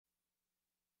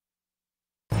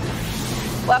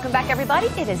Welcome back, everybody.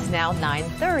 It is now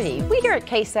 9:30. We here at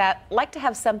KSAT like to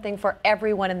have something for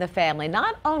everyone in the family,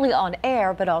 not only on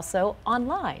air, but also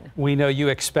online. We know you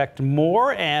expect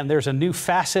more, and there's a new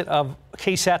facet of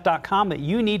KSAT.com that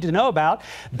you need to know about.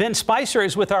 Ben Spicer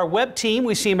is with our web team.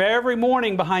 We see him every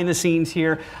morning behind the scenes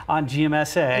here on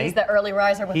GMSA. He's the early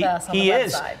riser with us on the website. He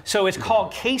is. So it's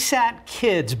called KSAT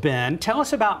Kids, Ben. Tell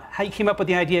us about how you came up with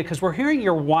the idea, because we're hearing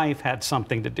your wife had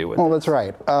something to do with it. Well, that's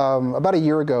right. About a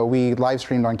year ago, we live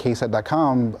streamed on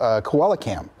KSAT.com Koala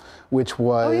Cam, which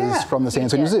was from the San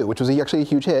Antonio Zoo, which was actually a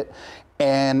huge hit.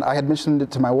 And I had mentioned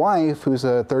it to my wife, who's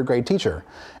a third grade teacher.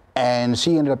 And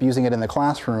she ended up using it in the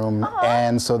classroom,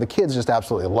 and so the kids just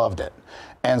absolutely loved it.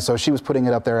 And so she was putting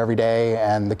it up there every day,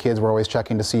 and the kids were always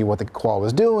checking to see what the koala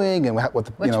was doing and what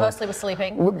the, Which mostly was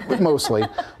sleeping. Mostly,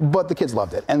 but the kids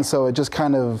loved it. And so it just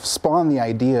kind of spawned the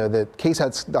idea that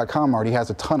KSAT.com already has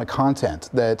a ton of content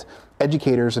that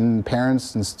educators and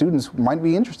parents and students might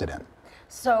be interested in.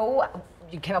 So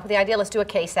you came up with the idea, let's do a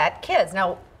KSAT Kids.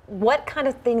 Now, what kind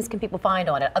of things can people find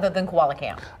on it other than Koala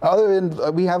Cam? Other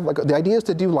than, we have, the idea is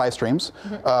to do live streams,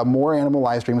 more animal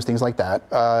live streams, things like that.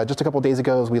 Just a couple of days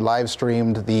ago, we live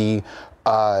streamed the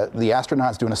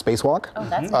astronauts doing a spacewalk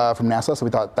from NASA, so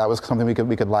we thought that was something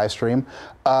we could live stream.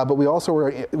 But we also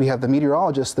we have the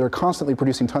meteorologists that are constantly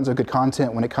producing tons of good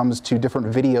content when it comes to different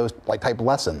videos, like type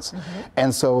lessons.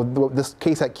 And so what this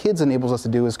KSAT Kids enables us to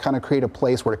do is kind of create a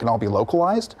place where it can all be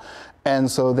localized.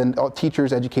 And so then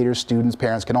teachers, educators, students,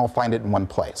 parents can all find it in one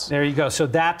place. There you go. So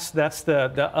that's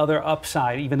the other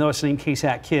upside. Even though it's named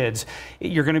KSAT Kids,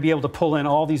 you're going to be able to pull in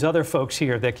all these other folks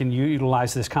here that can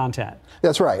utilize this content.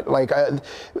 That's right. Like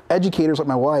educators like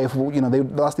my wife, the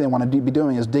last thing they want to be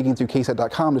doing is digging through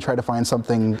KSAT.com to try to find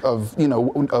something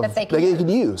that they can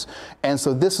use. And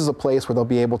so this is a place where they'll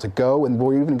be able to go, and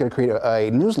we're even going to create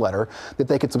a newsletter that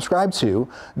they could subscribe to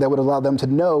that would allow them to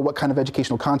know what kind of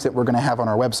educational content we're going to have on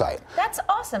our website. That's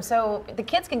awesome. So the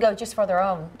kids can go just for their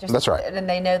own. That's right. And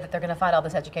they know that they're going to find all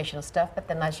this educational stuff, but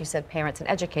then, as you said, parents and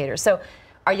educators. So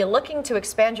are you looking to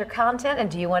expand your content, and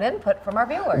do you want input from our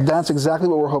viewers? That's exactly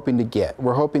what we're hoping to get.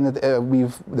 We're hoping that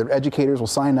the educators will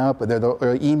sign up,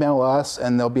 they'll email us,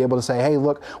 and they'll be able to say, hey,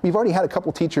 look, we've already had a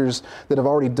couple teachers that have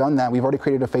already done that. We've already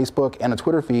created a Facebook and a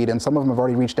Twitter feed, and some of them have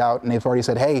already reached out, and they've already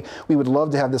said, hey, we would love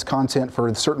to have this content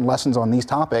for certain lessons on these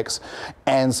topics.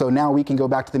 And so now we can go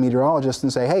back to the meteorologist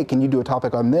and say, hey, can you do a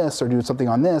topic on this or do something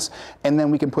on this? And then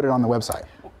we can put it on the website.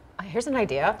 Here's an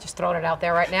idea, just throwing it out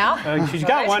there right now. She's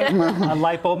got one, a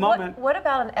light bulb moment. What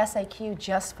about an SAQ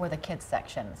just for the kids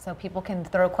section? So people can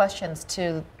throw questions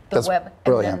to the web.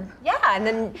 Brilliant. And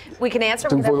then we can answer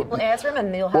them, people answer them,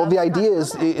 and they'll have... Well, the idea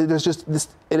is, there's just this,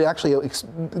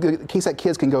 KSAT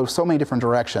Kids can go so many different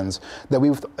directions that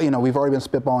we've already been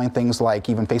spitballing things like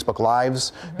even Facebook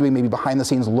Lives, doing maybe behind the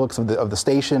scenes looks of the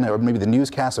station, or maybe the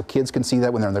newscast, so kids can see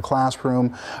that when they're in the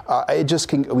classroom.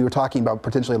 We were talking about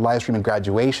potentially live streaming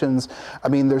graduations. I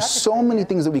mean, there's so many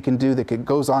things that we can do that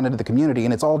goes on into the community,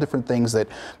 and it's all different things that,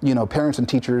 parents and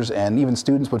teachers and even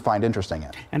students would find interesting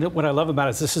in. And what I love about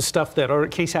it is this is stuff that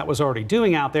KSAT was already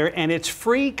doing out there, and it's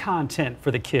free content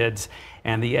for the kids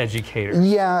and the educators.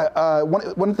 Yeah,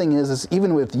 one thing is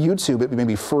even with YouTube, it may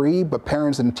be free, but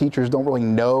parents and teachers don't really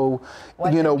know,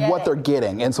 what they're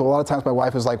getting. And so a lot of times my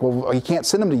wife is like, well, you can't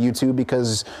send them to YouTube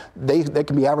because they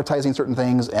can be advertising certain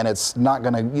things, and it's not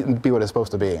going to be what it's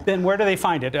supposed to be. Then where do they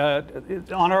find it?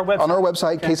 On our website? On our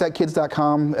website,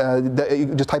 KSATkids.com.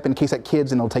 You just type in KSAT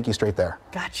Kids, and it'll take you straight there.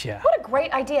 Gotcha. What a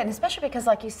great idea, and especially because,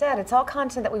 like you said, it's all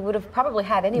content that we would have probably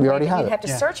had anyway. We already have you'd have to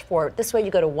search for it. This way you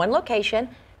go to one location,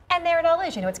 and there it all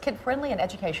is. It's kid-friendly and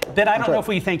educational. Then I don't know if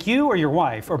we thank you or your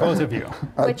wife or both of you.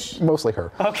 Mostly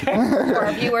her. Okay. For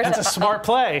our viewers, that's a smart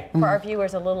play. For our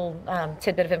viewers, a little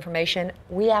tidbit of information.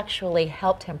 We actually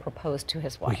helped him propose to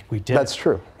his wife. We did. That's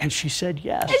true. And she said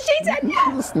yes. And she said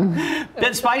yes.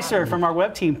 Ben Spicer from our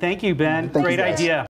web team. Thank you, Ben. Great idea.